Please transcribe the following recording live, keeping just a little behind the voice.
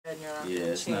not Yeah,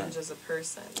 gonna it's change not. as a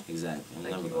person. Exactly. I'm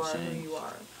Like never you gonna are change. who you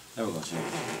are. Never gonna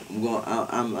change.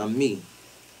 I'm me.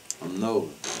 I'm Noah.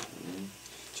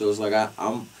 So it's like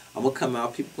I'm gonna come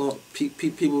out. People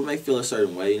may feel a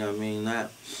certain way. You know what I mean?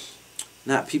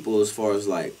 Not people as far as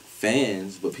like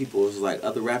fans, but people as like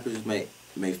other rappers may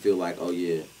feel like, oh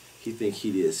yeah, he think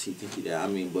he this, he think he that. I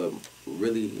mean, but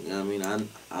really, you know what I mean?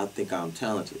 I think I'm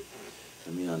talented. I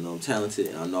mean, I know I'm talented,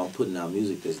 and I know I'm putting out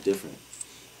music that's different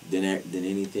than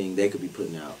anything they could be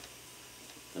putting out.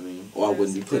 I mean, or I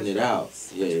wouldn't be putting it out.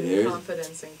 Yeah, there's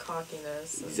confidence and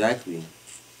cockiness. Exactly.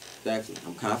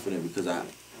 I'm confident because I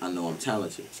know I'm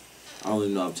talented. I only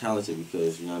know I'm talented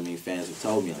because, you know what I mean, fans have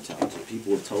told me I'm talented.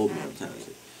 People have told me I'm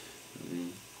talented. I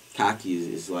mean,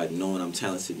 cocky is like knowing I'm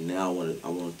talented, and now I want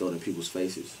to throw it in people's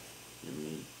faces. I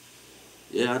mean,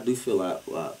 yeah, I do feel like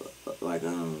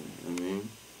I mean,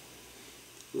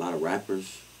 a lot of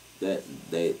rappers that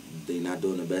they not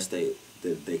doing the best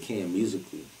they can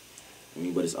musically. I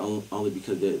mean, but it's only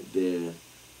because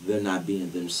they're not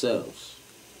being themselves.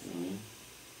 I mean,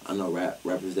 I know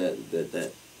rappers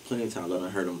that plenty of times I done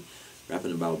heard them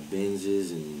rapping about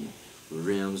Benzes and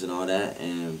rims and all that,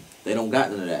 and they don't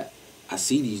got none of that. I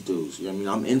see these dudes. You know what I mean?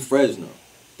 I'm in Fresno.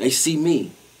 They see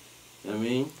me. You know what I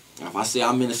mean? If I say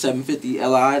I'm in a 750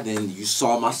 Li, then you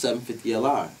saw my 750 Li.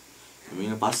 I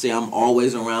mean, if I say I'm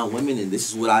always around women and this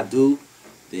is what I do,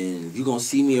 then you gonna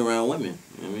see me around women.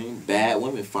 You know what I mean? Bad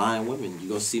women, fine women. You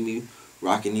gonna see me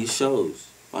rocking these shows.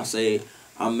 If I say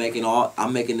I'm making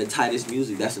the tightest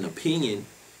music, that's an opinion.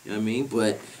 You know what I mean?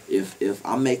 But if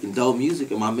I'm making dope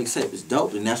music and my mixtape is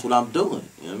dope, then that's what I'm doing.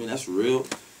 You know what I mean? That's real.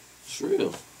 It's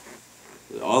real.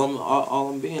 All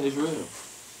I'm being is real.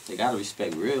 They gotta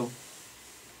respect real.